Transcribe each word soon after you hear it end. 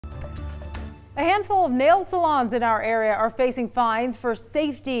A handful of nail salons in our area are facing fines for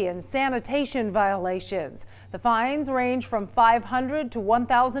safety and sanitation violations. The fines range from $500 to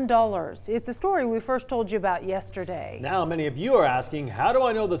 $1,000. It's a story we first told you about yesterday. Now many of you are asking, how do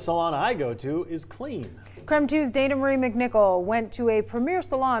I know the salon I go to is clean? KREM 2's Danamarie McNicholl went to a premier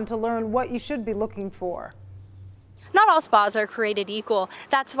salon to learn what you should be looking for. Not all spas are created equal.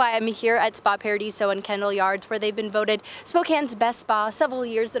 That's why I'm here at Spa Paradiso in Kendall Yards, where they've been voted Spokane's best spa several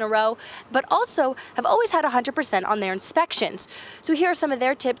years in a row, but also have always had 100% on their inspections. So here are some of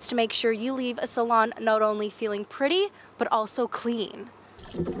their tips to make sure you leave a salon not only feeling pretty, but also clean.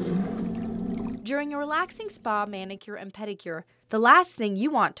 During a relaxing spa, manicure, and pedicure, the last thing you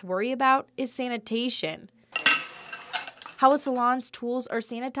want to worry about is sanitation. How a salon's tools are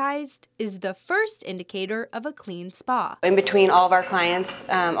sanitized is the first indicator of a clean spa. In between all of our clients,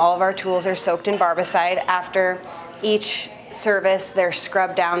 all of our tools are soaked in barbicide. After each service, they're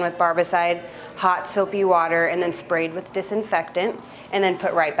scrubbed down with barbicide, hot soapy water, and then sprayed with disinfectant, and then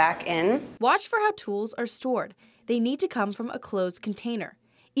put right back in. Watch for how tools are stored. They need to come from a closed container.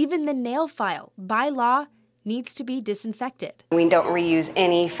 Even the nail file, by law, needs to be disinfected. We don't reuse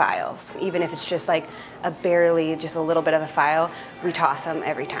any files. Even if it's just like just a little bit of a file, we toss them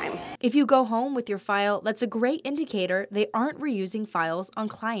every time. If you go home with your file, that's a great indicator they aren't reusing files on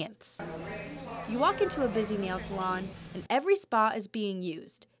clients. You walk into a busy nail salon and every spa is being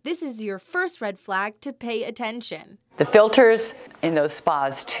used. This is your first red flag to pay attention. The filters in those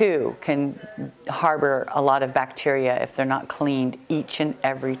spas too can harbor a lot of bacteria if they're not cleaned each and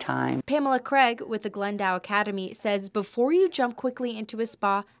every time. Pamela Craig with the Glendale Academy says before you jump quickly into a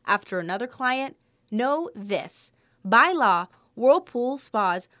spa after another client, know this. By law, whirlpool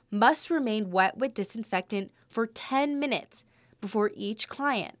spas must remain wet with disinfectant for 10 minutes before each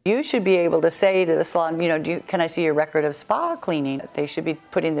client. You should be able to say to the salon, can I see your record of spa cleaning? They should be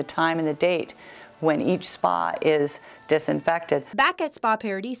putting the time and the date when each spa is disinfected. Back at Spa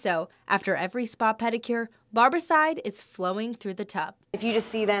Paradiso, after every spa pedicure, barbicide is flowing through the tub. If you just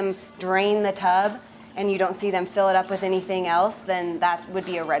see them drain the tub and you don't see them fill it up with anything else, then that would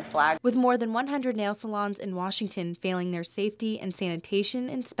be a red flag. With more than 100 nail salons in Washington failing their safety and sanitation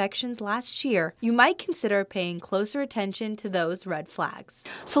inspections last year, you might consider paying closer attention to those red flags.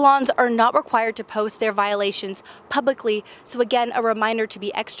 Salons are not required to post their violations publicly, so again, a reminder to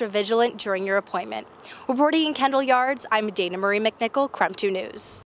be extra vigilant during your appointment. Reporting in Kendall Yards, I'm Danamarie McNicholl, KREM 2 News.